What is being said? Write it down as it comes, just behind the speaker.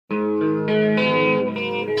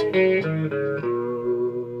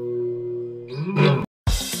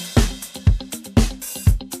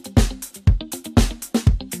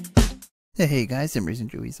Hey guys, iRacing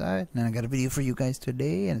Joey side, and I got a video for you guys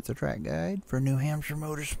today, and it's a track guide for New Hampshire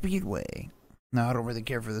Motor Speedway. Now, I don't really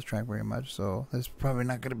care for this track very much, so this is probably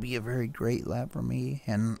not going to be a very great lap for me,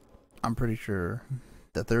 and I'm pretty sure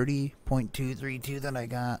the 30.232 that I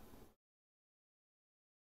got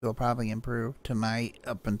will probably improve tonight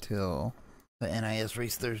up until the NIS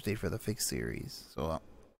race Thursday for the fixed series. So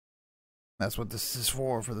that's what this is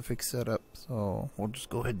for the fixed setup. So we'll just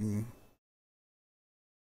go ahead and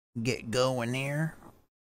get going here.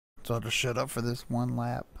 So I'll just shut up for this one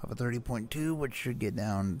lap of a 30.2, which should get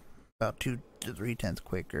down about 2 to 3 tenths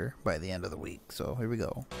quicker by the end of the week. So here we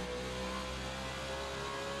go.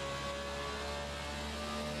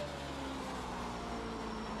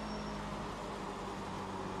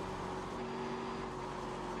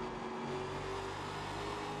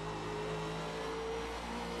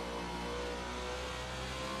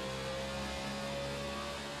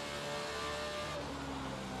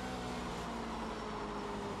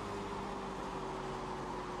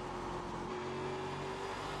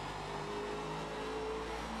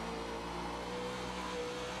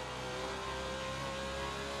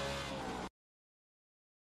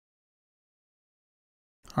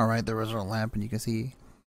 Alright, there was our lap, and you can see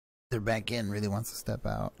their back end really wants to step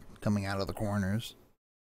out, coming out of the corners.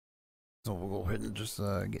 So we'll go ahead and just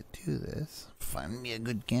get to this. Find me a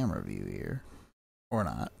good camera view here. Or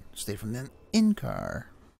not. Stay from the in-car.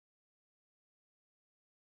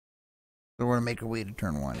 So we're going to make our way to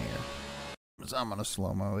turn 1 here. So I'm going to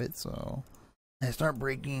slow-mo it, so I start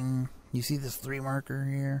braking. You see this 3 marker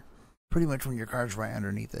here? Pretty much when your car's right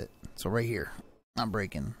underneath it. So right here, I'm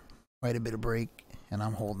braking. Quite a bit of brake, and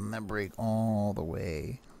I'm holding that brake all the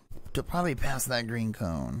way to probably past that green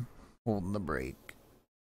cone. Holding the brake.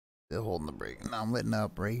 Still holding the brake. Now I'm letting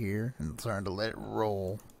up right here and starting to let it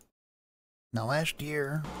roll. Now last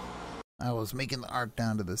year, I was making the arc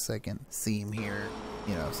down to the second seam here.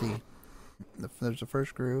 You know, see? There's the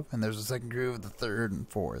first groove, and there's the second groove, the third and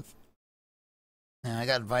fourth. Now I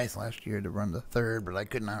got advice last year to run the third, but I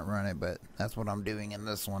could not run it, but that's what I'm doing in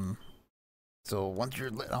this one. So once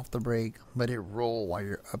you're let off the brake, let it roll while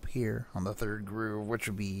you're up here on the third groove, which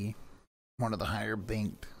will be one of the higher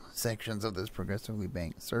banked sections of this progressively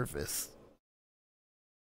banked surface.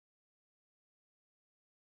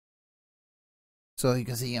 So you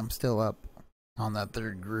can see I'm still up on that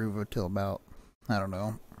third groove until about, I don't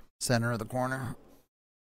know, center of the corner.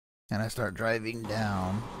 And I start driving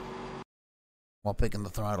down while picking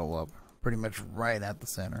the throttle up, pretty much right at the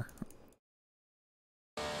center.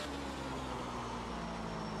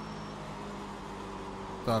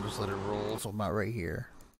 So I'll just let it roll, so about right here.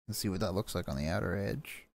 Let's see what that looks like on the outer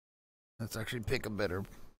edge. Let's actually pick a better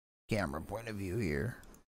camera point of view here.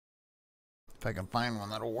 If I can find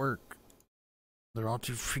one that'll work. They're all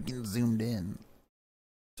too freaking zoomed in.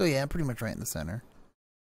 So yeah, pretty much right in the center.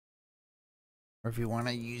 Or if you want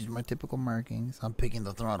to use my typical markings, I'm picking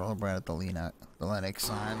the throttle right at the Lennox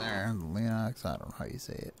sign there. The Lennox, I don't know how you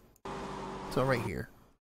say it. So right here.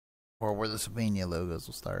 Or where the Sylvania logos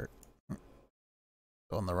will start.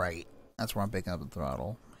 On the right, that's where I'm picking up the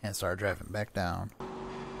throttle and start driving back down.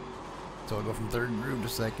 So I'll go from third groove to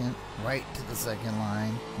second, right to the second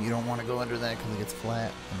line. You don't want to go under that because it gets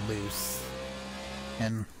flat and loose.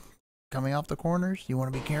 And coming off the corners, you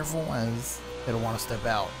want to be careful as it'll want to step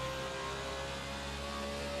out.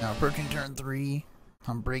 Now approaching turn 3,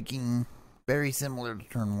 I'm braking very similar to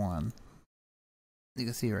turn 1. You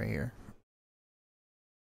can see right here.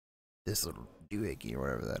 This little doohickey or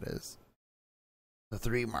whatever that is. The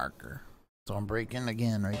 3 marker. So I'm braking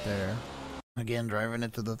again right there. Again, driving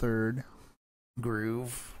it to the third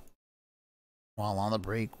groove while on the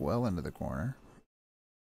brake well into the corner.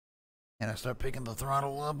 And I start picking the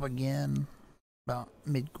throttle up again about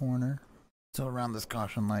mid-corner. So around this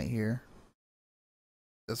caution light here.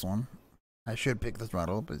 This one. I should pick the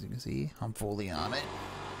throttle up, as you can see. I'm fully on it.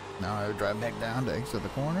 Now I would drive back down to exit the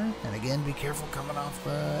corner. And again, be careful coming off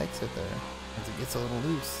the exit there, as it gets a little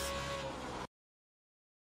loose.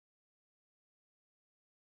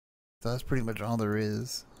 So that's pretty much all there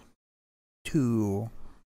is to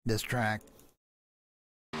this track.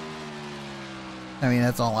 I mean,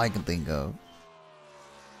 that's all I can think of.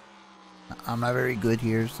 I'm not very good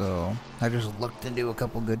here, so I just looked into a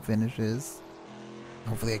couple good finishes.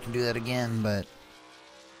 Hopefully I can do that again, but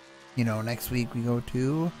you know, next week we go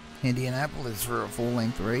to Indianapolis for a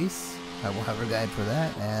full-length race. I will have a guide for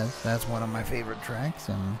that, as that's one of my favorite tracks,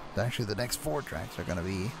 and actually the next 4 tracks are going to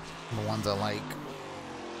be the ones I like.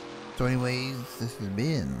 So anyways, this has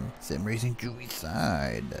been iRacing Joey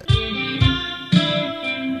side.